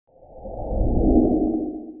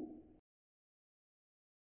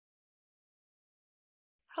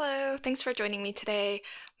Hello, thanks for joining me today.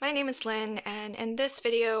 My name is Lynn, and in this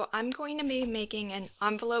video I'm going to be making an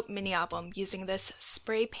envelope mini album using this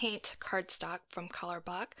spray paint cardstock from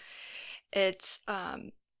Colorblock. It's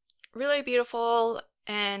really beautiful,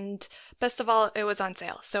 and best of all, it was on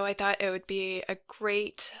sale, so I thought it would be a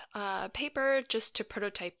great paper just to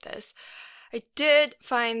prototype this. I did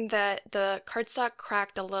find that the cardstock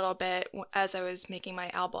cracked a little bit as I was making my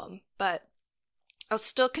album, but I'll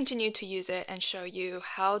still continue to use it and show you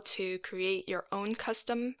how to create your own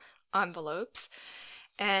custom envelopes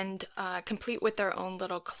and complete with their own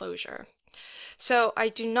little closure. So I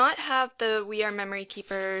do not have the We Are Memory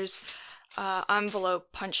Keepers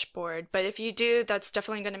envelope punch board, but if you do, that's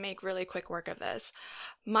definitely going to make really quick work of this.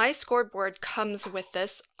 My scoreboard comes with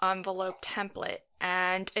this envelope template,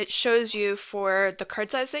 and it shows you for the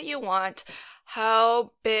card size that you want,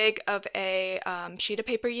 how big of a sheet of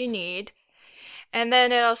paper you need, and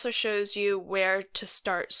then it also shows you where to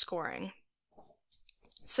start scoring.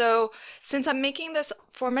 So since I'm making this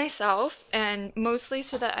for myself and mostly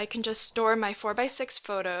so that I can just store my 4x6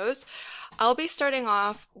 photos, I'll be starting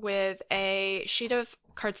off with a sheet of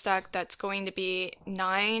cardstock that's going to be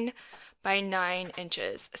 9 by 9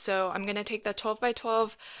 inches. So I'm going to take the 12 by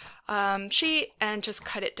 12 sheet and just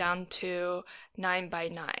cut it down to 9 by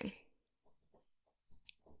 9.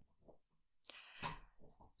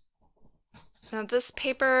 Now this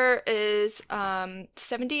paper is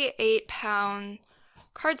 78-pound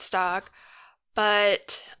cardstock,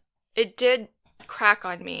 but it did crack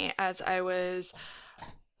on me as I was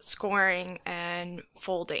scoring and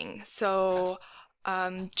folding. So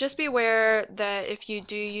just beware that if you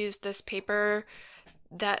do use this paper,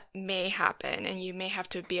 that may happen and you may have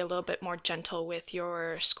to be a little bit more gentle with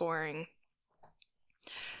your scoring.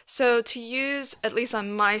 So to use, at least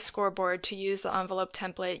on my scoreboard, to use the envelope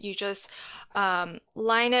template, you just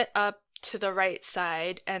line it up to the right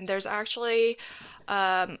side, and there's actually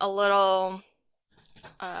a little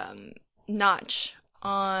notch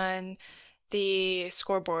on the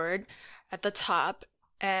scoreboard at the top,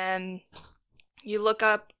 and you look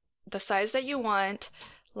up the size that you want,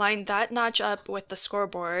 line that notch up with the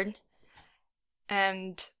scoreboard,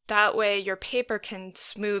 and that way your paper can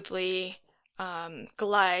smoothly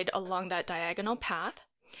glide along that diagonal path.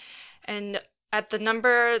 And at the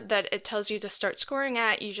number that it tells you to start scoring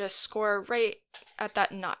at, you just score right at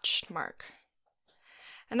that notch mark.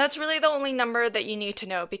 And that's really the only number that you need to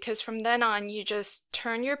know, because from then on you just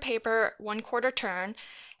turn your paper 1/4 turn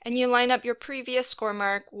and you line up your previous score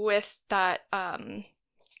mark with that the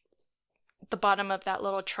bottom of that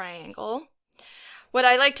little triangle. What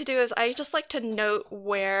I like to do is I just like to note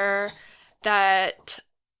where that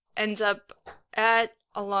ends up at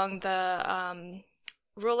along the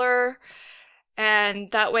ruler,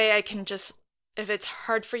 and that way I can just, if it's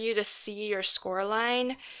hard for you to see your score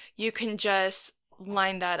line, you can just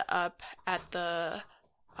line that up at the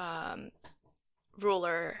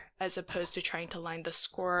ruler as opposed to trying to line the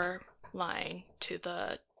score line to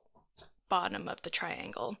the bottom of the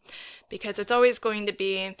triangle, because it's always going to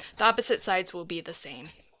be, the opposite sides will be the same.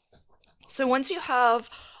 So once you have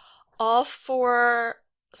all 4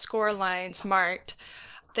 score lines marked,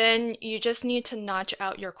 then you just need to notch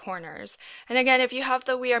out your corners. And again, if you have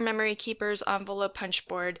the We Are Memory Keepers envelope punch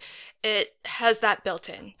board, it has that built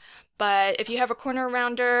in. But if you have a corner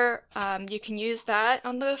rounder, you can use that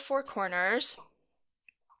on the 4 corners.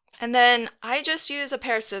 And then I just use a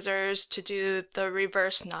pair of scissors to do the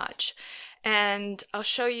reverse notch. And I'll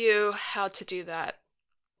show you how to do that.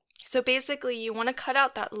 So basically, you want to cut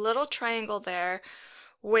out that little triangle there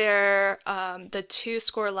where the 2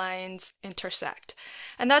 score lines intersect.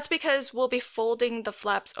 And that's because we'll be folding the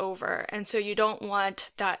flaps over, and so you don't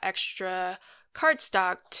want that extra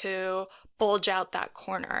cardstock to bulge out that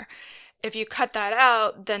corner. If you cut that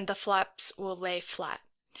out, then the flaps will lay flat.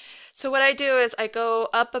 So what I do is I go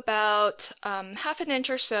up about 1/2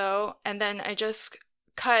 inch or so, and then I just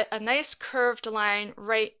cut a nice curved line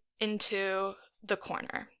right into the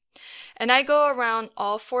corner. And I go around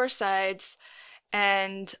all 4 sides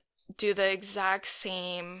and do the exact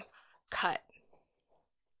same cut.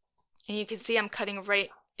 And you can see I'm cutting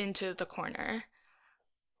right into the corner.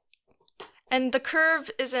 And the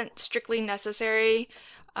curve isn't strictly necessary.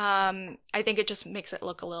 I think it just makes it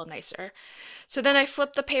look a little nicer. So then I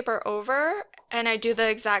flip the paper over and I do the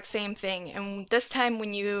exact same thing. And this time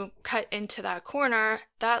when you cut into that corner,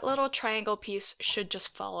 that little triangle piece should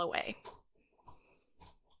just fall away.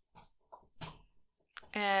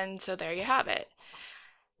 And so there you have it.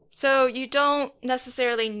 So you don't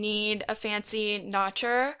necessarily need a fancy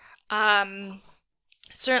notcher.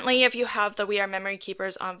 Certainly if you have the We Are Memory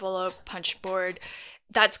Keepers envelope punch board,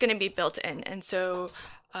 that's going to be built in. And so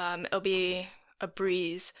it'll be a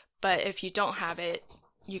breeze. But if you don't have it,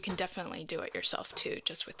 you can definitely do it yourself too,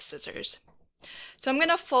 just with scissors. So I'm going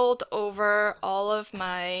to fold over all of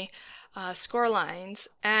my score lines,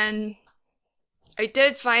 and I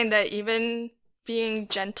did find that even being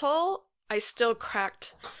gentle, I still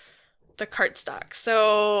cracked the cardstock.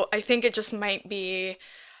 So I think it just might be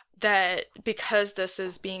that because this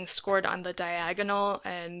is being scored on the diagonal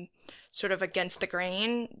and sort of against the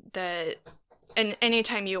grain, that and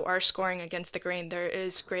anytime you are scoring against the grain, there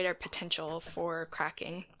is greater potential for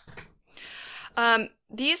cracking.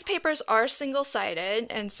 These papers are single-sided,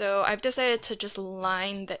 and so I've decided to just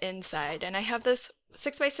line the inside. And I have this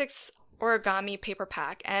 6x6 origami paper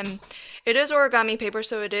pack, and it is origami paper,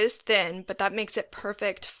 so it is thin, but that makes it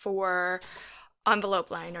perfect for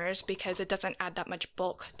envelope liners because it doesn't add that much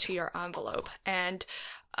bulk to your envelope. And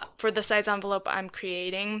for the size envelope I'm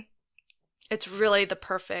creating, it's really the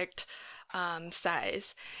perfect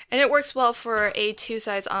size. And it works well for A2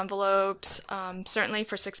 size envelopes, certainly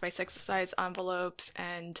for 6x6 size envelopes,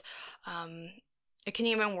 and it can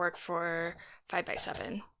even work for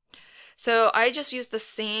 5x7. So I just used the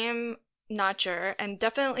same notcher, and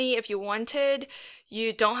definitely if you wanted,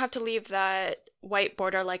 you don't have to leave that white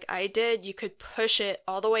border like I did. You could push it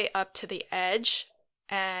all the way up to the edge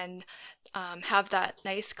and have that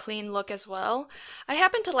nice clean look as well. I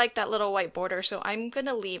happen to like that little white border, so I'm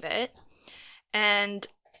gonna leave it. And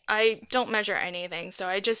I don't measure anything, so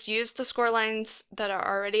I just use the score lines that are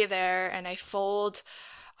already there, and I fold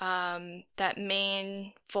that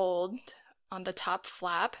main fold on the top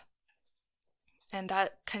flap, and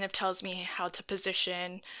that kind of tells me how to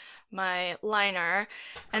position my liner.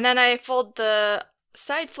 And then I fold the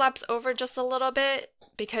side flaps over just a little bit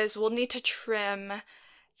because we'll need to trim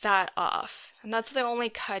that off, and that's the only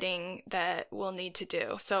cutting that we'll need to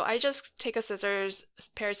do. So I just take a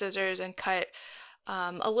pair of scissors and cut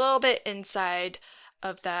a little bit inside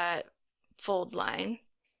of that fold line.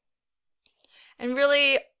 And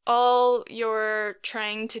really all you're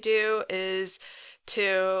trying to do is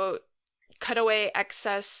to cut away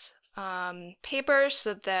excess paper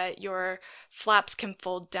so that your flaps can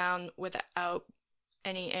fold down without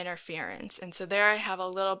any interference. And so there I have a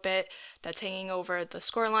little bit that's hanging over the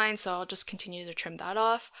score line, so I'll just continue to trim that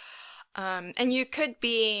off. And you could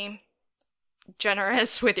be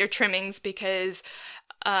generous with your trimmings because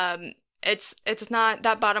it's not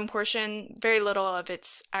that bottom portion, very little of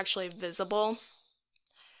it's actually visible.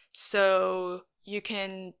 So you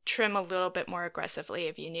can trim a little bit more aggressively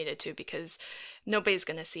if you needed to because nobody's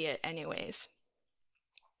gonna see it anyways.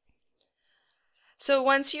 So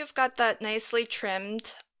once you've got that nicely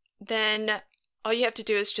trimmed, then all you have to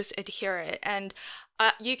do is just adhere it. And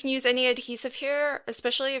you can use any adhesive here,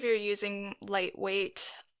 especially if you're using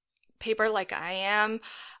lightweight paper like I am.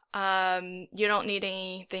 You don't need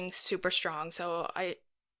anything super strong. So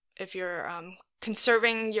if you're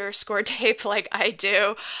conserving your score tape like I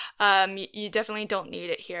do, you definitely don't need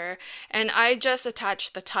it here. And I just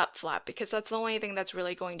attach the top flap because that's the only thing that's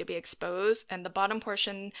really going to be exposed, and the bottom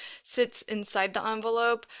portion sits inside the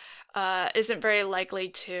envelope, isn't very likely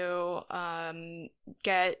to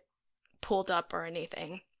get pulled up or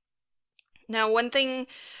anything. Now, one thing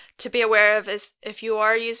to be aware of is if you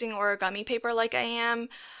are using origami paper like I am,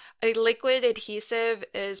 a liquid adhesive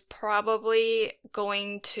is probably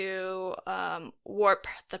going to warp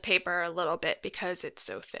the paper a little bit because it's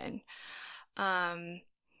so thin.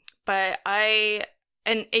 But an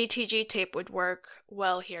ATG tape would work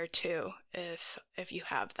well here too if you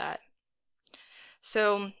have that.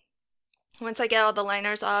 So once I get all the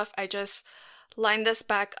liners off, I just line this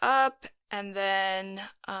back up and then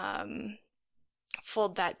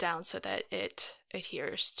fold that down so that it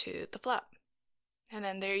adheres to the flap. And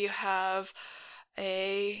then there you have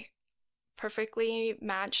a perfectly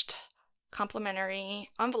matched complementary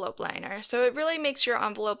envelope liner. So it really makes your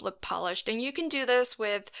envelope look polished. And you can do this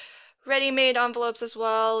with ready-made envelopes as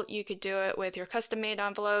well. You could do it with your custom-made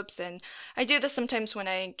envelopes. And I do this sometimes when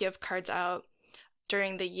I give cards out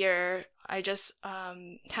during the year. I just,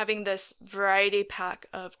 having this variety pack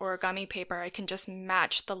of origami paper, I can just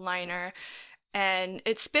match the liner. And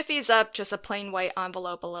it spiffies up just a plain white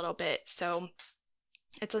envelope a little bit. So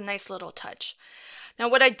it's a nice little touch. Now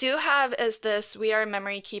what I do have is this We Are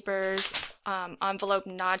Memory Keepers envelope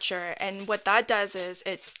notcher, and what that does is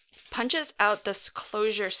it punches out this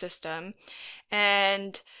closure system,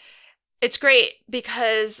 and it's great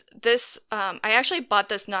because this I actually bought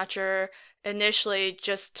this notcher initially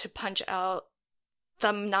just to punch out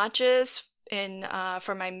thumb notches in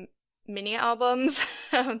for my mini albums,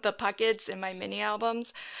 the pockets in my mini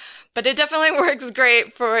albums, but it definitely works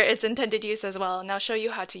great for its intended use as well, and I'll show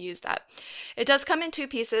you how to use that. It does come in two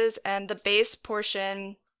pieces, and the base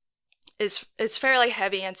portion is fairly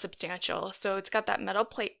heavy and substantial. So it's got that metal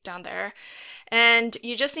plate down there, and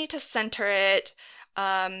you just need to center it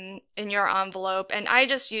in your envelope. And I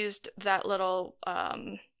just used that little,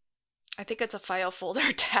 I think it's a file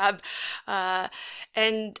folder tab,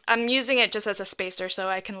 and I'm using it just as a spacer so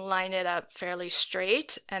I can line it up fairly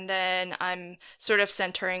straight, and then I'm sort of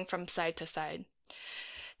centering from side to side.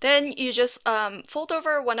 Then you just fold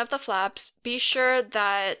over one of the flaps. Be sure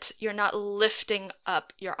that you're not lifting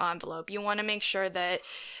up your envelope. You want to make sure that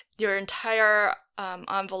your entire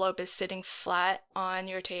envelope is sitting flat on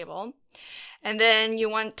your table. And then you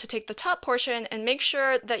want to take the top portion and make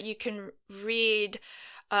sure that you can read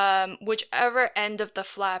whichever end of the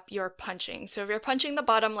flap you're punching. So if you're punching the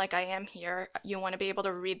bottom like I am here, you want to be able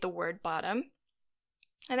to read the word bottom.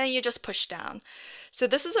 And then you just push down. So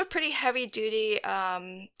this is a pretty heavy duty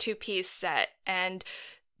two-piece set, and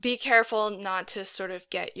be careful not to sort of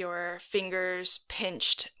get your fingers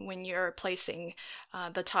pinched when you're placing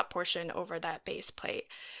the top portion over that base plate.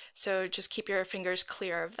 So just keep your fingers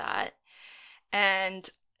clear of that. And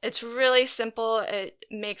it's really simple. It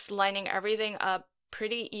makes lining everything up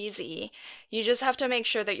pretty easy. You just have to make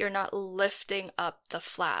sure that you're not lifting up the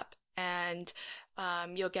flap, and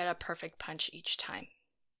you'll get a perfect punch each time.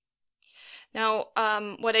 Now,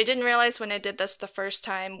 what I didn't realize when I did this the first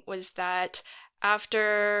time was that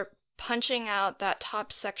after punching out that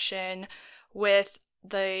top section with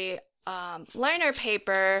the liner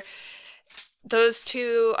paper, those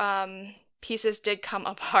two pieces did come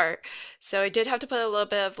apart. So I did have to put a little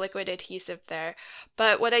bit of liquid adhesive there.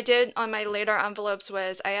 But what I did on my later envelopes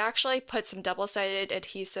was I actually put some double-sided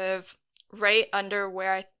adhesive right under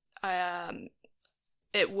where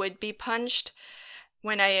it would be punched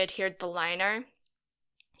when I adhered the liner.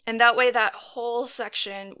 And that way that whole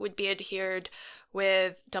section would be adhered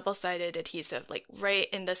with double-sided adhesive, like right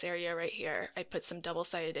in this area right here. I put some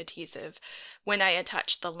double-sided adhesive when I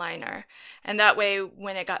attached the liner. And that way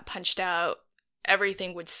when it got punched out,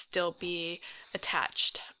 everything would still be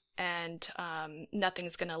attached, and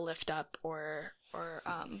nothing's gonna lift up or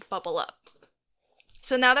bubble up.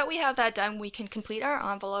 So now that we have that done, we can complete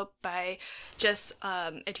our envelope by just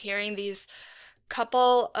adhering these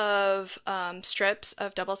couple of strips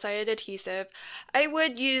of double-sided adhesive. I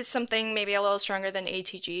would use something maybe a little stronger than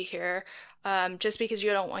ATG here, just because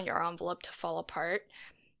you don't want your envelope to fall apart.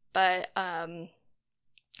 But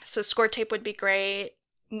so score tape would be great.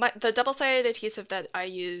 The double-sided adhesive that I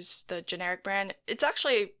use, the generic brand, it's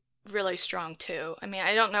actually really strong too. I mean,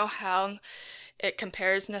 I don't know how it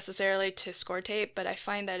compares necessarily to score tape, but I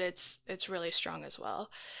find that it's really strong as well.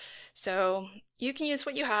 So you can use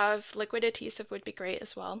what you have. Liquid adhesive would be great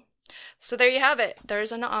as well. So there you have it.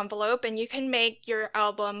 There's an envelope, and you can make your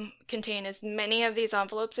album contain as many of these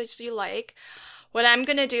envelopes as you like. What I'm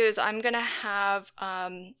going to do is I'm going to have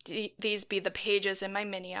these be the pages in my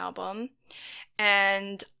mini album,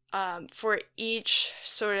 and for each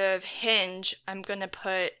sort of hinge, I'm going to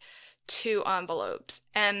put 2 envelopes.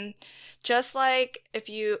 And just like if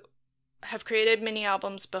you have created mini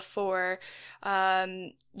albums before,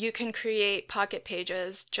 you can create pocket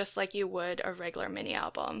pages just like you would a regular mini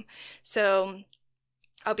album. So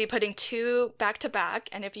I'll be putting 2 back to back,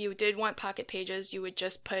 and if you did want pocket pages, you would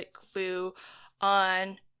just put glue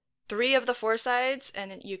on 3 of the 4 sides,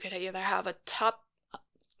 and you could either have a top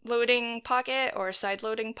loading pocket or a side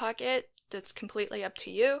loading pocket. That's completely up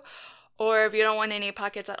to you. Or if you don't want any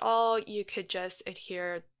pockets at all, you could just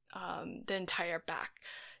adhere the entire back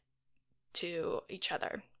to each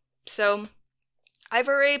other. So I've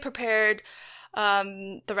already prepared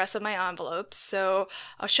the rest of my envelopes, so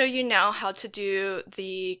I'll show you now how to do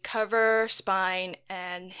the cover, spine,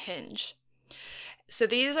 and hinge. So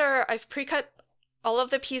these are, I've pre-cut all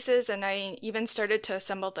of the pieces, and I even started to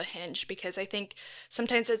assemble the hinge because I think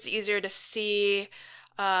sometimes it's easier to see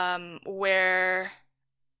where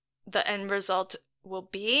the end result will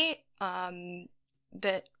be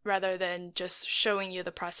that rather than just showing you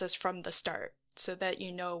the process from the start, so that you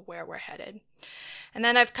know where we're headed. And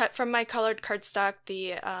then I've cut from my colored cardstock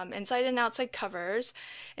the inside and outside covers.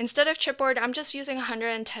 Instead of chipboard, I'm just using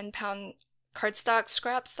 110-pound cardstock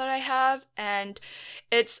scraps that I have, and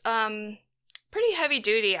it's pretty heavy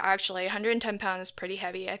duty actually. 110 pounds is pretty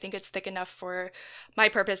heavy. I think it's thick enough for my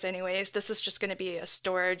purpose anyways. This is just going to be a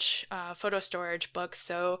storage, photo storage book,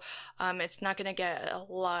 so it's not going to get a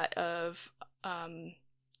lot of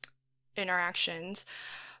interactions.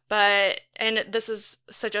 And this is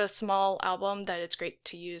such a small album that it's great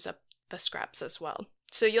to use up the scraps as well.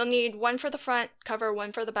 So you'll need one for the front cover,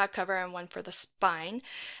 one for the back cover, and one for the spine.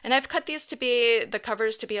 And I've cut these to be, the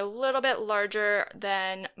covers to be a little bit larger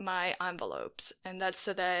than my envelopes. And that's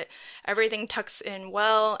so that everything tucks in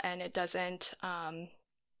well and it doesn't,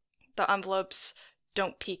 the envelopes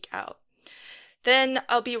don't peek out. Then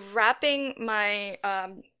I'll be wrapping my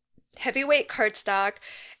heavyweight cardstock,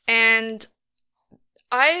 and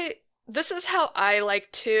this is how I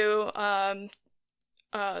like to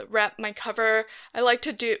wrap my cover. I like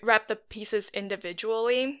to wrap the pieces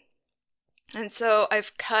individually. And so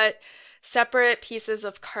I've cut separate pieces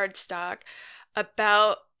of cardstock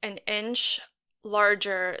about an inch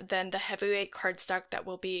larger than the heavyweight cardstock that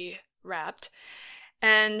will be wrapped.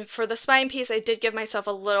 And for the spine piece, I did give myself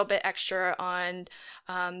a little bit extra on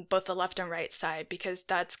both the left and right side, because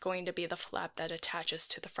that's going to be the flap that attaches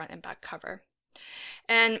to the front and back cover.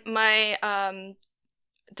 And my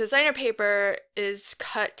designer paper is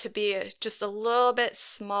cut to be just a little bit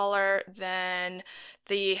smaller than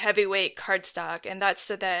the heavyweight cardstock, and that's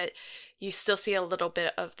so that you still see a little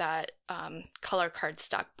bit of that color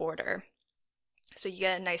cardstock border. So you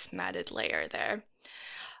get a nice matted layer there.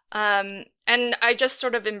 And I just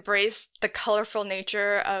sort of embraced the colorful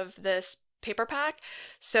nature of this paper pack.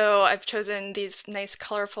 So I've chosen these nice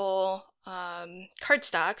colorful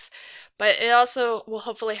cardstocks, but it also will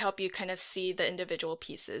hopefully help you kind of see the individual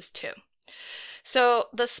pieces too. So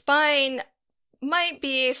the spine might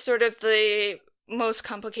be sort of the most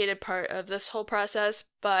complicated part of this whole process,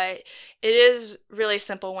 but it is really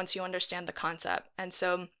simple once you understand the concept. And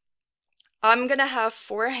so I'm gonna have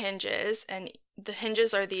 4 hinges, and the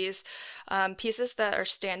hinges are these pieces that are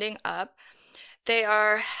standing up. They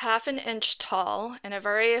are 1/2 inch tall, and I've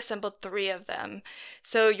already assembled 3 of them.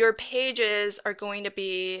 So your pages are going to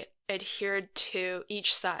be adhered to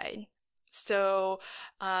each side. So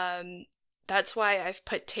that's why I've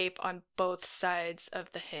put tape on both sides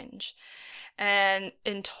of the hinge. And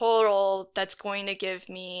in total, that's going to give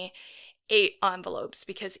me 8 envelopes,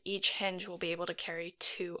 because each hinge will be able to carry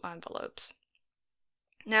 2 envelopes.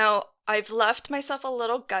 Now, I've left myself a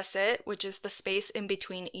little gusset, which is the space in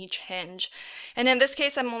between each hinge. And in this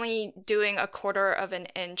case, I'm only doing 1/4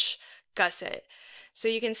 inch gusset. So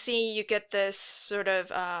you can see you get this sort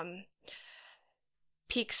of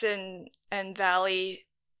peaks and valley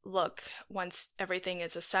look once everything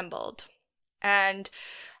is assembled. And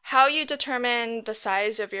how you determine the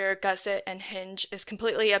size of your gusset and hinge is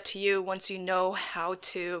completely up to you once you know how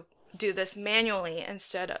to do this manually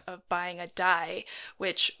instead of buying a die,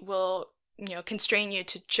 which will, constrain you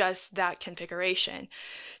to just that configuration.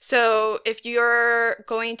 So if you're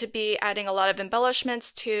going to be adding a lot of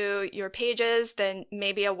embellishments to your pages, then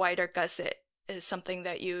maybe a wider gusset is something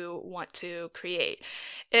that you want to create.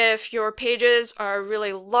 If your pages are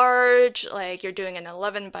really large, like you're doing an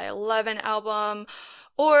 11 by 11 album,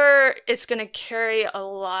 or it's going to carry a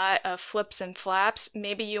lot of flips and flaps,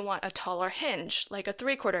 maybe you want a taller hinge, like a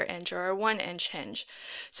 3/4 inch or a 1 inch hinge.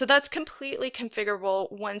 So that's completely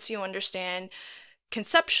configurable once you understand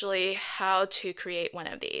conceptually how to create one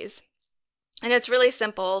of these. And it's really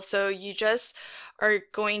simple. So you just are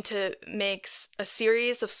going to make a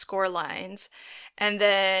series of score lines and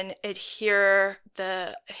then adhere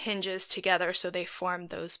the hinges together so they form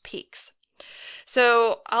those peaks.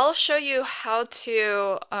 So I'll show you how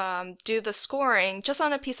to do the scoring just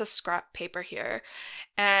on a piece of scrap paper here.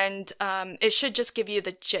 And it should just give you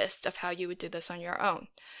the gist of how you would do this on your own.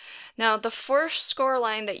 Now, the first score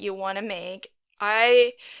line that you want to make,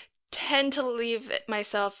 I tend to leave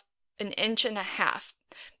myself 1.5 inches,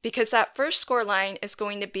 because that first score line is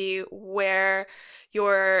going to be where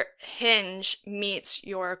your hinge meets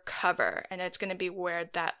your cover, and it's going to be where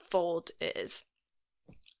that fold is.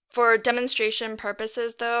 For demonstration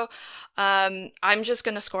purposes though, I'm just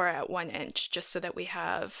going to score at 1 inch just so that we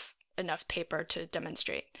have enough paper to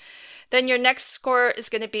demonstrate. Then your next score is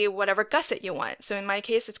going to be whatever gusset you want. So in my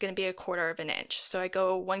case, it's going to be 1/4 inch. So I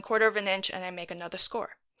go 1/4 inch and I make another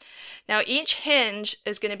score. Now each hinge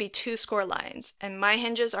is going to be 2 score lines, and my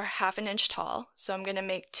hinges are 1/2 inch tall. So I'm going to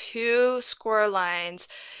make 2 score lines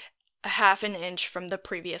 1/2 inch from the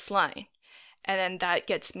previous line. And then that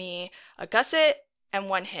gets me a gusset and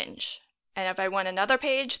 1 hinge. And if I want another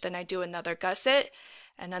page, then I do another gusset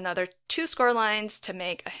and another 2 score lines to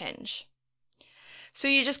make a hinge. So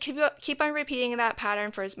you just keep on repeating that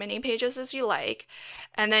pattern for as many pages as you like,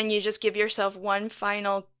 and then you just give yourself one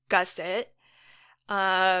final gusset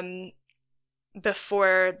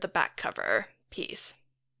before the back cover piece.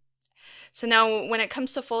 So now when it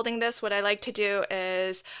comes to folding this, what I like to do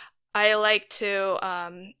is I like to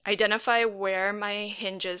identify where my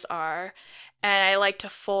hinges are, and I like to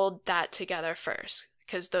fold that together first,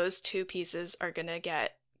 because those two pieces are going to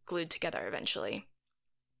get glued together eventually.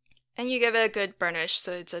 And you give it a good burnish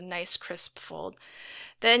so it's a nice crisp fold.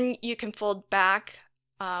 Then you can fold back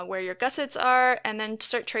where your gussets are, and then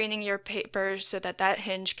start training your paper so that that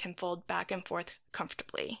hinge can fold back and forth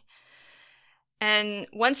comfortably. And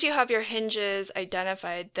once you have your hinges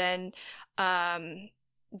identified, then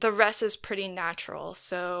the rest is pretty natural.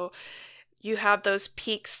 So you have those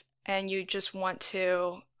peaks and you just want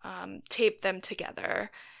to tape them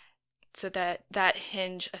together so that that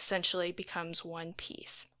hinge essentially becomes one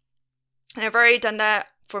piece. And I've already done that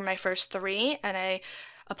for my first 3, and I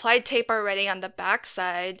applied tape already on the back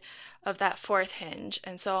side of that 4th hinge.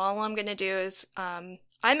 And so all I'm going to do is I'm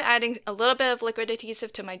adding a little bit of liquid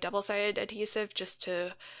adhesive to my double-sided adhesive just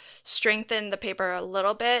to strengthen the paper a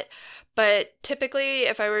little bit. But typically,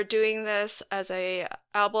 if I were doing this as a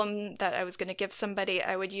album that I was going to give somebody,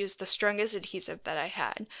 I would use the strongest adhesive that I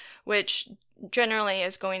had, which generally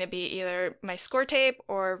is going to be either my score tape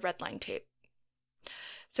or redline tape.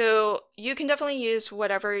 So you can definitely use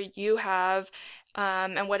whatever you have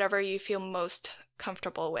and whatever you feel most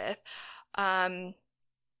comfortable with. The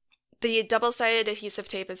double-sided adhesive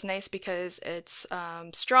tape is nice because it's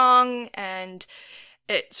strong and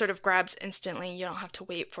it sort of grabs instantly. You don't have to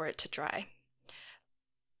wait for it to dry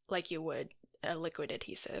like you would a liquid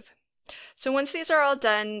adhesive. So once these are all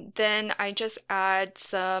done, then I just add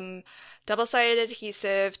some double-sided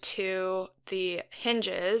adhesive to the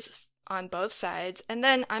hinges on both sides, and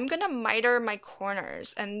then I'm going to miter my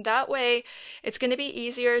corners, and that way it's going to be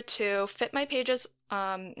easier to fit my pages,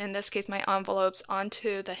 in this case my envelopes,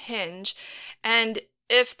 onto the hinge. And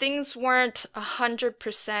if things weren't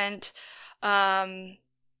 100%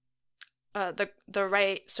 the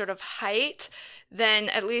right sort of height, then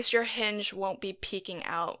at least your hinge won't be peeking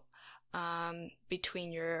out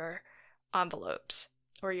between your envelopes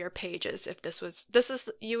or your pages. If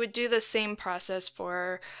you would do the same process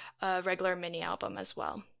for a regular mini album as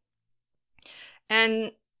well.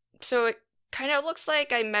 And so it kind of looks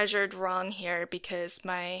like I measured wrong here because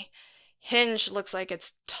my hinge looks like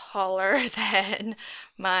it's taller than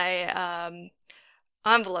my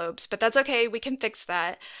envelopes, but that's okay, we can fix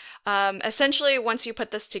that. Essentially, once you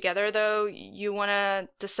put this together though, you want to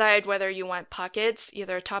decide whether you want pockets,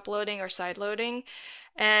 either top loading or side loading,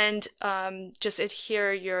 and just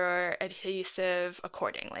adhere your adhesive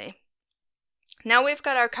accordingly. Now we've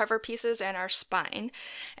got our cover pieces and our spine.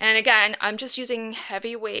 And again, I'm just using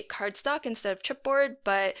heavyweight cardstock instead of chipboard,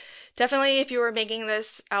 but definitely if you were making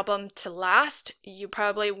this album to last, you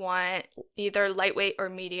probably want either lightweight or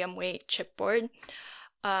medium weight chipboard.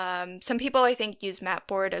 Some people I think use mat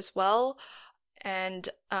board as well, and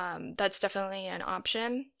that's definitely an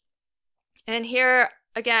option. And here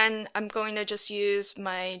again, I'm going to just use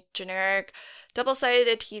my generic double-sided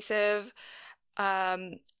adhesive,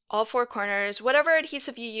 all 4 corners. Whatever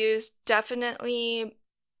adhesive you use, definitely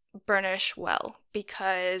burnish well,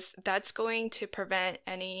 because that's going to prevent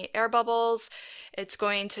any air bubbles. It's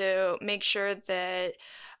going to make sure that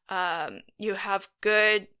you have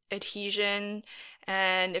good adhesion.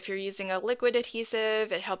 And if you're using a liquid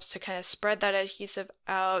adhesive, it helps to kind of spread that adhesive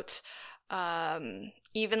out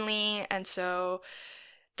evenly. And so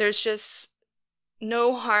there's just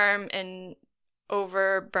no harm in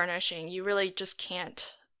over burnishing. You really just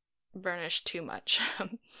can't burnish too much.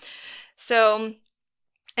 So,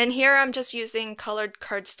 and here I'm just using colored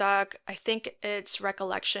cardstock. I think it's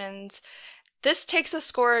Recollections. This takes a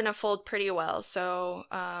score and a fold pretty well, so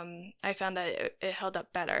I found that it held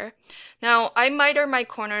up better. Now, I miter my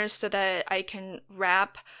corners so that I can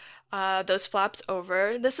wrap those flaps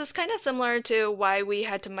over. This is kind of similar to why we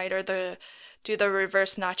had to do the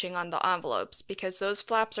reverse notching on the envelopes, because those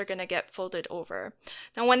flaps are going to get folded over.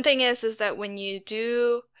 Now, one thing is that when you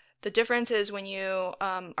do, the difference is when you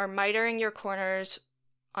are mitering your corners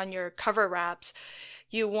on your cover wraps,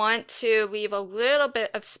 you want to leave a little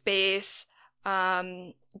bit of space.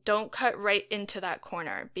 Don't cut right into that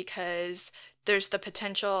corner, because there's the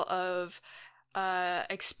potential of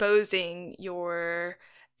exposing your,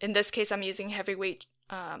 in this case I'm using heavyweight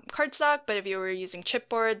cardstock, but if you were using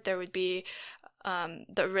chipboard, there would be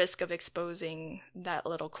the risk of exposing that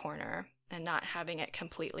little corner and not having it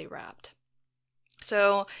completely wrapped.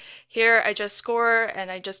 So here I just score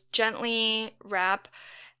and I just gently wrap.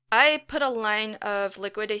 I put a line of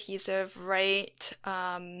liquid adhesive right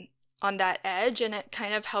on that edge, and it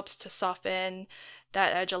kind of helps to soften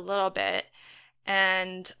that edge a little bit.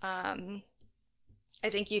 And I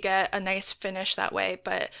think you get a nice finish that way,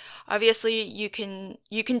 but obviously you can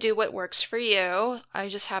do what works for you. I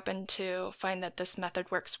just happen to find that this method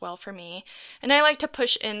works well for me. And I like to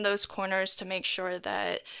push in those corners to make sure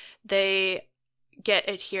that they get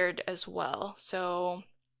adhered as well. So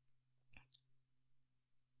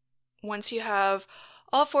once you have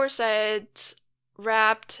all four sides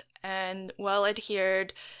wrapped and well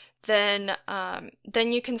adhered, then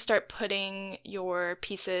you can start putting your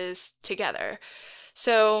pieces together.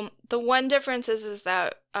 So the one difference is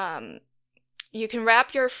that you can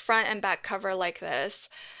wrap your front and back cover like this,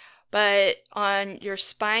 but on your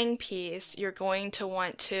spine piece, you're going to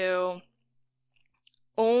want to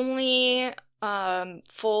only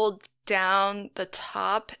fold down the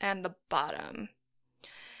top and the bottom.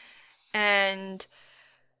 And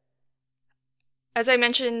as I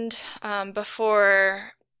mentioned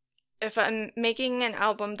before, if I'm making an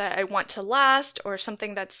album that I want to last or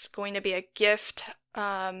something that's going to be a gift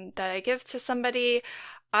that I give to somebody,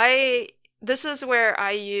 this is where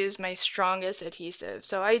I use my strongest adhesive.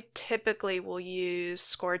 So I typically will use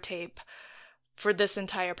score tape for this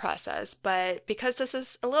entire process, but because this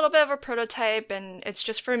is a little bit of a prototype and it's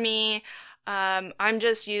just for me, I'm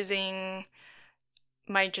just using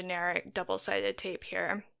my generic double-sided tape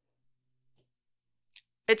here.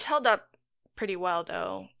 It's held up pretty well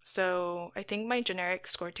though, so I think my generic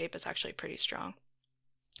score tape is actually pretty strong,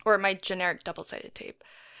 or my generic double-sided tape.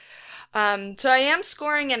 So I am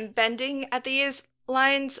scoring and bending at these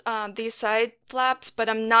lines, these side flaps, but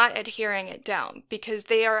I'm not adhering it down because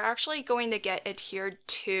they are actually going to get adhered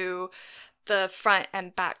to the front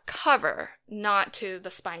and back cover, not to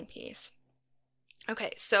the spine piece.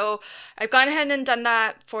 Okay, so I've gone ahead and done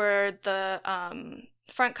that for the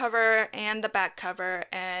front cover and the back cover,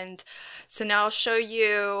 and so now I'll show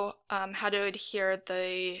you how to adhere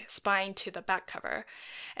the spine to the back cover.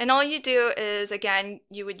 And all you do is, again,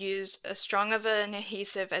 you would use as strong of an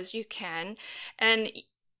adhesive as you can, and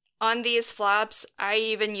on these flaps I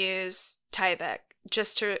even use Tyvek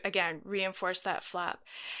just to, again, reinforce that flap.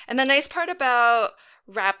 And the nice part about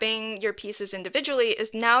wrapping your pieces individually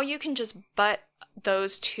is now you can just butt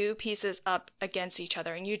those two pieces up against each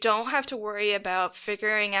other, and you don't have to worry about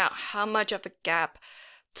figuring out how much of a gap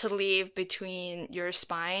to leave between your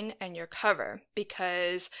spine and your cover,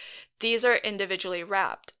 because these are individually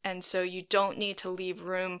wrapped, and so you don't need to leave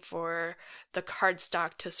room for the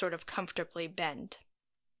cardstock to sort of comfortably bend.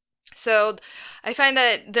 So I find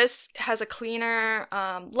that this has a cleaner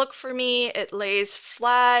look for me. It lays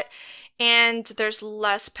flat and there's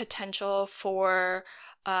less potential for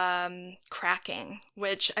cracking,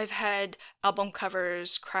 which I've had album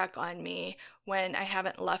covers crack on me when I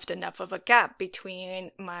haven't left enough of a gap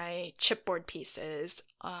between my chipboard pieces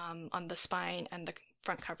on the spine and the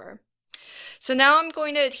front cover. So now I'm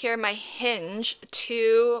going to adhere my hinge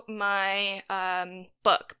to my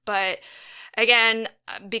book, but again,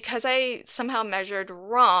 because I somehow measured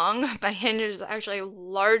wrong, my hinge is actually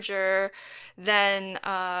larger than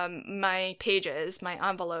my pages, my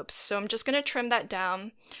envelopes. So I'm just going to trim that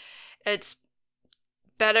down. It's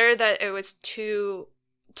better that it was too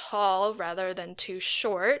tall rather than too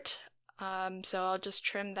short. So I'll just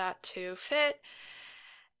trim that to fit,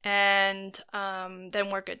 and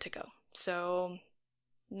then we're good to go. So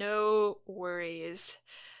no worries.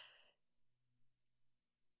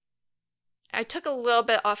 I took a little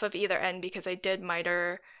bit off of either end because I did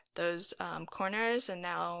miter those corners, and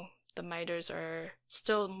now the miters are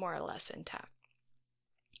still more or less intact.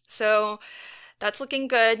 So that's looking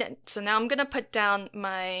good. So now I'm going to put down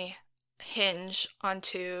my hinge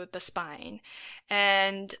onto the spine,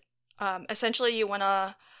 and essentially you want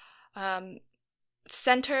to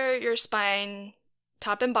center your spine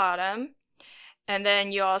top and bottom, and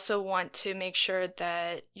then you also want to make sure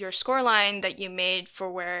that your score line that you made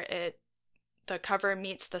for where the cover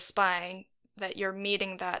meets the spine, that you're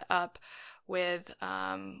meeting that up with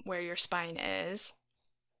where your spine is.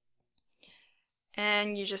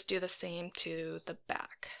 And you just do the same to the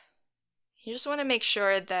back. You just want to make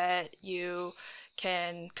sure that you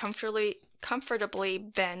can comfortably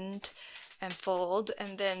bend and fold,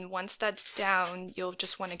 and then once that's down, you'll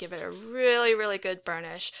just want to give it a really, really good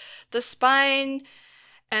burnish. The spine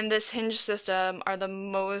and this hinge system are the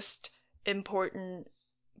most important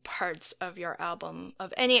parts of your album,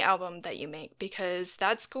 of any album that you make, because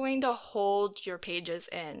that's going to hold your pages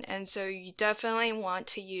in. And so you definitely want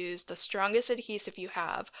to use the strongest adhesive you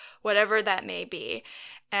have, whatever that may be.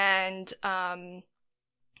 And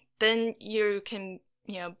then you can,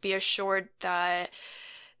 be assured that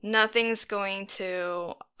nothing's going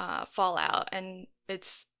to fall out. And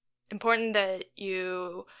it's important that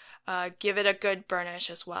you give it a good burnish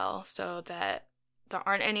as well, so that there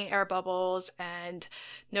aren't any air bubbles and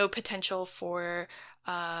no potential for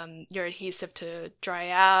your adhesive to dry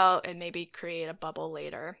out and maybe create a bubble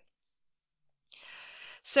later.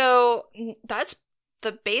 So that's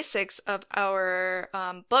the basics of our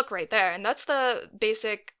book right there, and that's the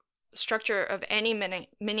basic structure of any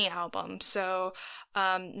mini album. So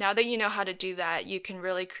now that you know how to do that, you can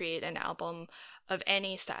really create an album of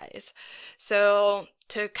any size. So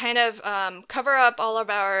to kind of cover up all of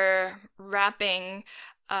our wrapping,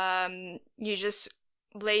 you just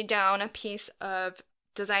lay down a piece of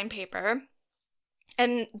design paper.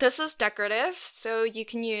 And this is decorative, so you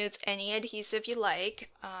can use any adhesive you like.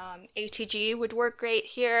 ATG would work great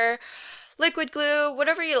here. Liquid glue,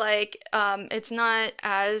 whatever you like. It's not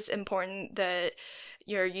as important that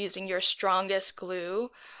you're using your strongest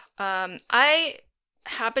glue. I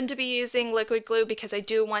happen to be using liquid glue because I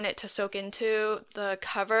do want it to soak into the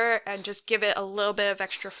cover and just give it a little bit of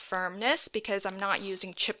extra firmness because I'm not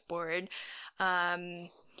using chipboard.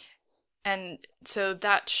 And so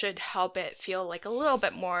that should help it feel like a little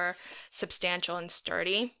bit more substantial and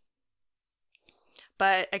sturdy.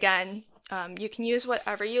 But again, you can use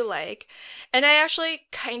whatever you like. And I actually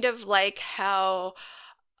kind of like how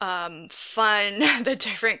fun the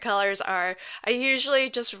different colors are. I usually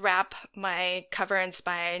just wrap my cover and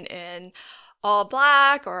spine in all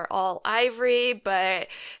black or all ivory, but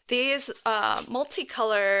these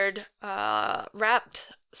multicolored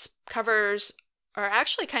wrapped covers are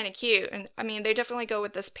actually kind of cute. And I mean, they definitely go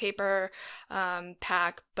with this paper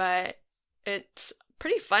pack, but it's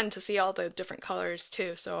pretty fun to see all the different colors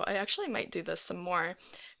too. So I actually might do this some more.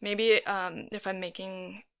 Maybe if I'm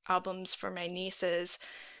making albums for my nieces,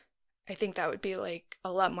 I think that would be like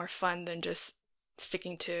a lot more fun than just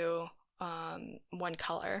sticking to one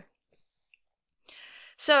color.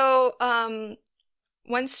 So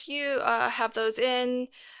once you have those in,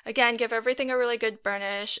 again, give everything a really good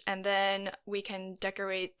burnish, and then we can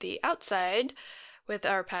decorate the outside with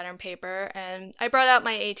our pattern paper. And I brought out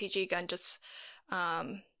my ATG gun just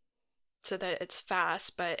so that it's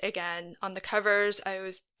fast, but again, on the covers,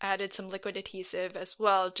 I added some liquid adhesive as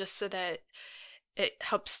well, just so that it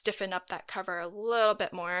helps stiffen up that cover a little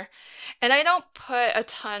bit more. And I don't put a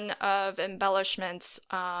ton of embellishments,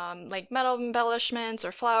 like metal embellishments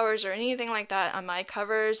or flowers or anything like that on my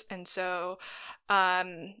covers, and so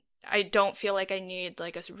I don't feel like I need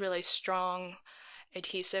like a really strong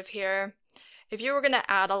adhesive here. If you were going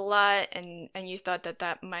to add a lot and you thought that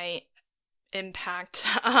that might impact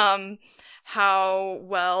how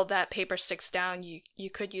well that paper sticks down, you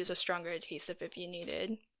could use a stronger adhesive if you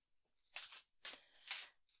needed.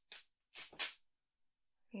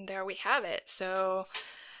 And there we have it. So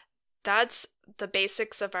that's the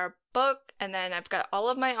basics of our book, and then I've got all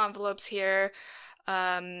of my envelopes here.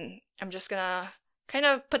 I'm just gonna kind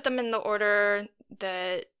of put them in the order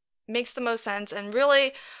that makes the most sense, and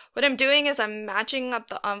really what I'm doing is I'm matching up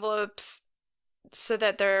the envelopes so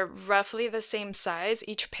that they're roughly the same size.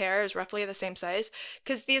 Each pair is roughly the same size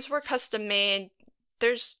because these were custom made.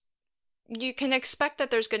 You can expect that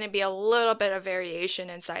there's going to be a little bit of variation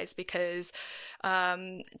in size because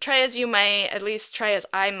try as you might, at least try as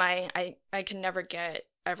I might, I can never get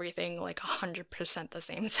everything like 100% the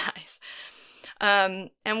same size. And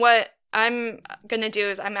what I'm going to do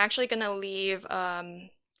is I'm actually going to leave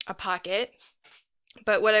a pocket,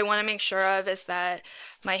 but what I want to make sure of is that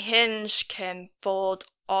my hinge can fold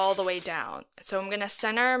all the way down. So I'm going to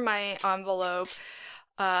center my envelope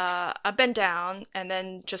up and down, and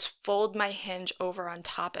then just fold my hinge over on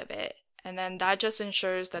top of it. And then that just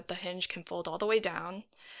ensures that the hinge can fold all the way down.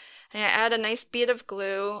 And I add a nice bead of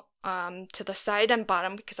glue to the side and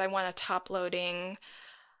bottom because I want a top loading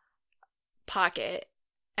pocket.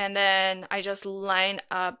 And then I just line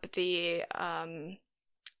up the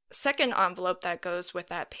second envelope that goes with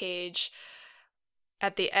that page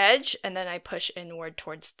at the edge, and then I push inward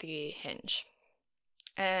towards the hinge.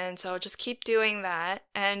 And so I'll just keep doing that.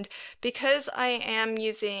 And because I am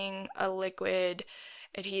using a liquid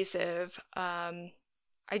adhesive,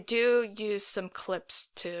 I do use some clips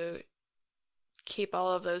to keep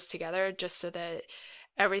all of those together just so that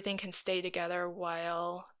everything can stay together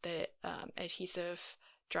while the adhesive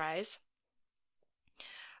dries.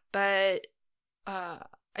 But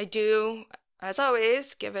I do, as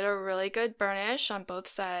always, give it a really good burnish on both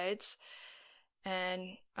sides.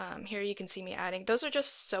 And here you can see me adding, those are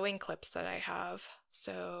just sewing clips that I have.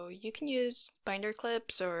 So you can use binder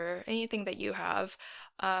clips or anything that you have.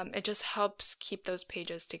 It just helps keep those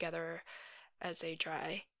pages together as they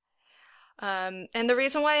dry. And the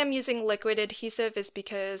reason why I'm using liquid adhesive is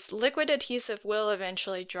because liquid adhesive will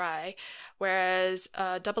eventually dry, whereas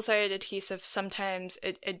double-sided adhesive, sometimes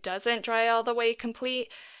it doesn't dry all the way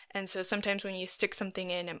complete. And so sometimes when you stick something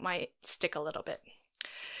in, it might stick a little bit.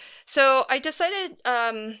 So I decided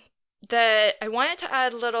that I wanted to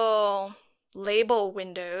add little label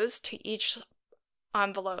windows to each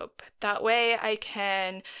envelope. That way I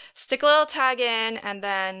can stick a little tag in and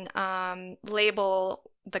then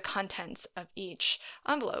label the contents of each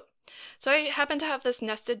envelope. So I happen to have this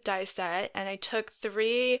nested die set, and I took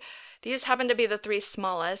three. These happen to be the three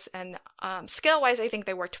smallest, and scale-wise I think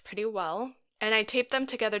they worked pretty well. And I taped them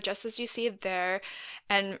together just as you see there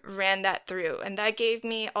and ran that through. And that gave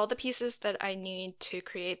me all the pieces that I need to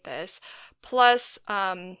create this. Plus,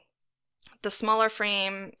 the smaller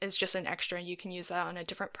frame is just an extra. You can use that on a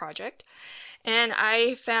different project. And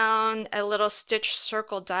I found a little stitch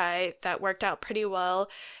circle die that worked out pretty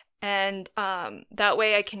well. And that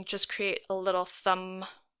way I can just create a little thumb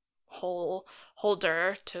hole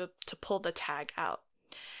holder to pull the tag out.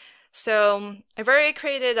 So I've already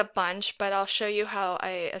created a bunch, but I'll show you how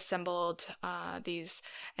I assembled these.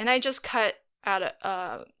 And I just cut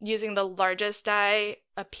out, using the largest die,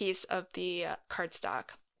 a piece of the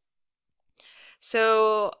cardstock.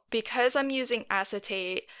 So because I'm using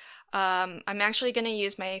acetate, I'm actually going to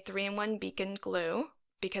use my 3-in-1 beacon glue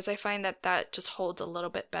because I find that that just holds a little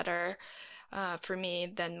bit better for me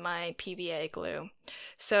than my PVA glue.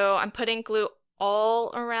 So I'm putting glue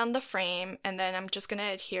all around the frame, and then I'm just going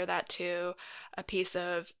to adhere that to a piece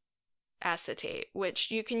of acetate, which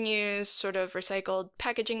you can use sort of recycled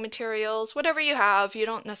packaging materials, whatever you have. You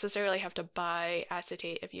don't necessarily have to buy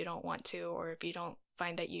acetate if you don't want to, or if you don't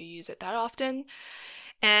find that you use it that often.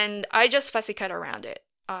 And I just fussy cut around it.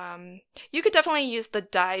 You could definitely use the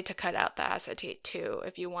die to cut out the acetate too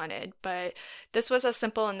if you wanted, but this was a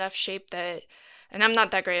simple enough shape that, and I'm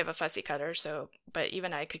not that great of a fussy cutter, so, but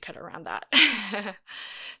even I could cut around that.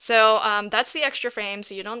 So that's the extra frame,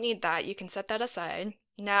 so you don't need that. You can set that aside.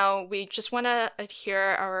 Now we just want to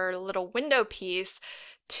adhere our little window piece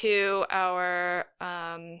to our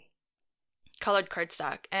colored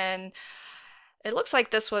cardstock, and it looks like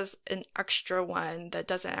this was an extra one that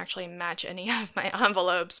doesn't actually match any of my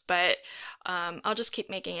envelopes, but I'll just keep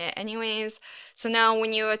making it anyways. So now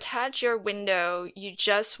when you attach your window, you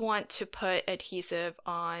just want to put adhesive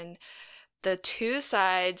on the two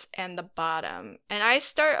sides and the bottom. And I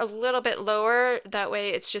start a little bit lower, that way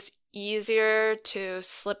it's just easier to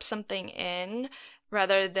slip something in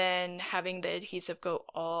rather than having the adhesive go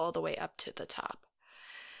all the way up to the top.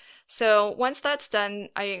 So once that's done,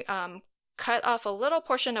 I cut off a little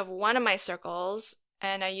portion of one of my circles,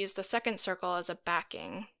 and I use the second circle as a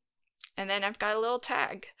backing. And then I've got a little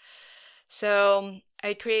tag. So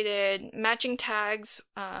I created matching tags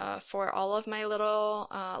for all of my little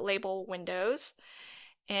label windows,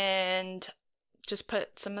 and just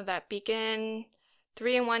put some of that beacon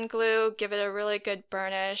 3-in-1 glue, give it a really good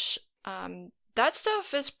burnish. That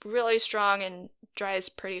stuff is really strong and dries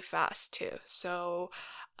pretty fast too. So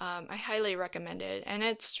I highly recommend it, and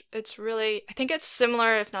it's really, I think it's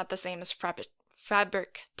similar if not the same as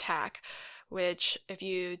fabric tack, which if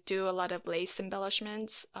you do a lot of lace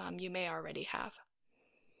embellishments, you may already have.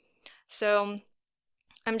 So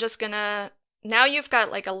I'm just gonna, now you've got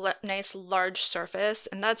like a nice large surface,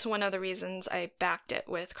 and that's one of the reasons I backed it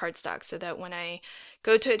with cardstock, so that when I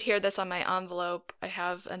go to adhere this on my envelope, I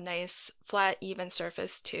have a nice flat even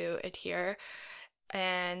surface to adhere.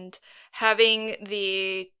 And having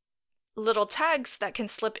the little tags that can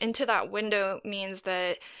slip into that window means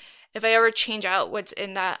that if I ever change out what's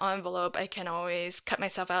in that envelope, I can always cut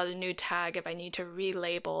myself out a new tag if I need to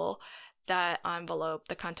relabel that envelope,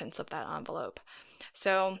 the contents of that envelope.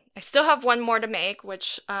 So I still have one more to make,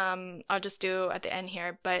 which I'll just do at the end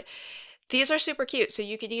here, but these are super cute. So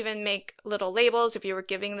you could even make little labels. If you were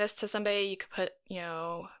giving this to somebody, you could put, you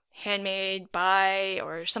know, handmade by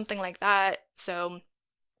or something like that. So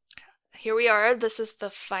here we are. This is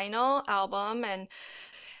the final album, and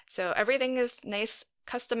so everything is nice,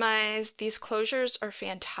 customized. These closures are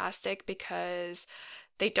fantastic because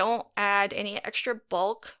they don't add any extra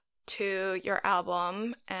bulk to your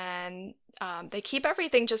album, and they keep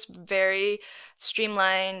everything just very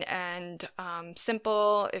streamlined and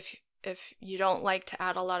simple if you don't like to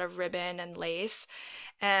add a lot of ribbon and lace.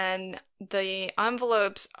 And the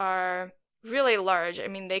envelopes are really large. I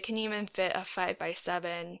mean, they can even fit a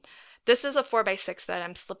 5x7. This is a 4x6 that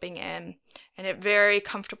I'm slipping in, and it very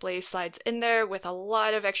comfortably slides in there with a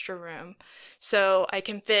lot of extra room. So I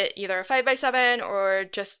can fit either a 5x7 or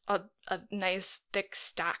just a nice thick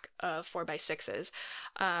stack of 4x6s.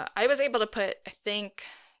 I was able to put, I think,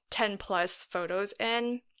 10 plus photos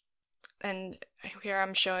in, and here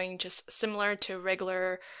I'm showing just similar to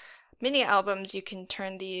regular mini albums, you can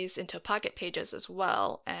turn these into pocket pages as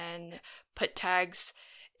well and put tags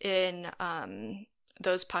in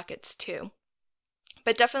those pockets too.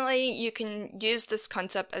 But definitely you can use this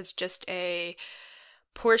concept as just a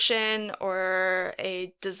portion or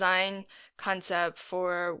a design concept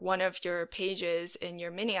for one of your pages in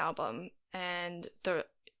your mini album, and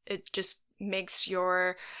it just makes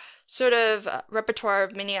your sort of repertoire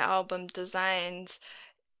of mini album designs,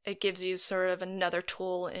 it gives you sort of another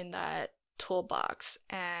tool in that toolbox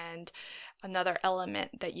and another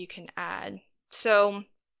element that you can add. So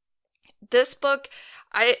this book,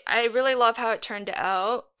 I really love how it turned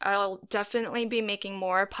out. I'll definitely be making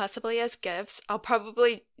more, possibly as gifts. I'll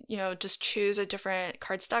probably, just choose a different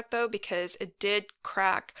cardstock though, because it did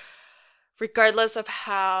crack regardless of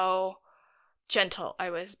how gentle I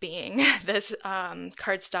was being. This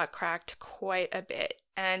cardstock cracked quite a bit.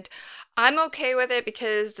 And I'm okay with it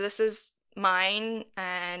because this is mine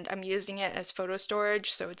and I'm using it as photo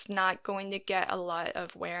storage, so it's not going to get a lot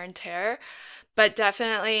of wear and tear. But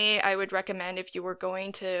definitely I would recommend, if you were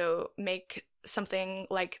going to make something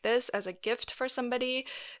like this as a gift for somebody,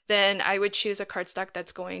 then I would choose a cardstock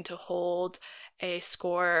that's going to hold a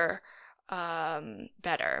score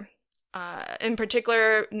better. In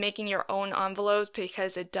particular, making your own envelopes,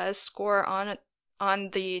 because it does score on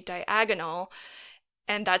the diagonal,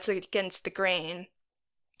 and that's against the grain.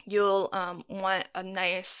 You'll want a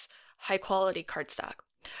nice high quality cardstock.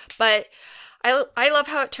 But I love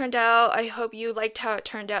how it turned out. I hope you liked how it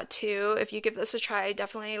turned out too. If you give this a try,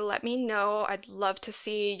 definitely let me know. I'd love to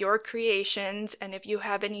see your creations, and if you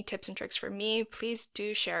have any tips and tricks for me, please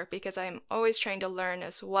do share, because I'm always trying to learn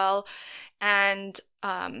as well. And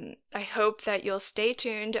I hope that you'll stay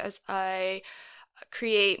tuned as I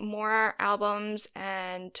create more albums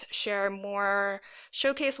and share more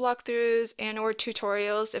showcase walkthroughs and or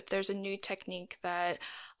tutorials if there's a new technique that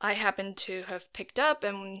I happen to have picked up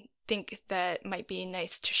and think that might be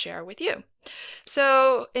nice to share with you.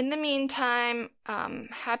 So in the meantime,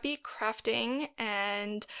 happy crafting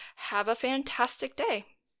and have a fantastic day.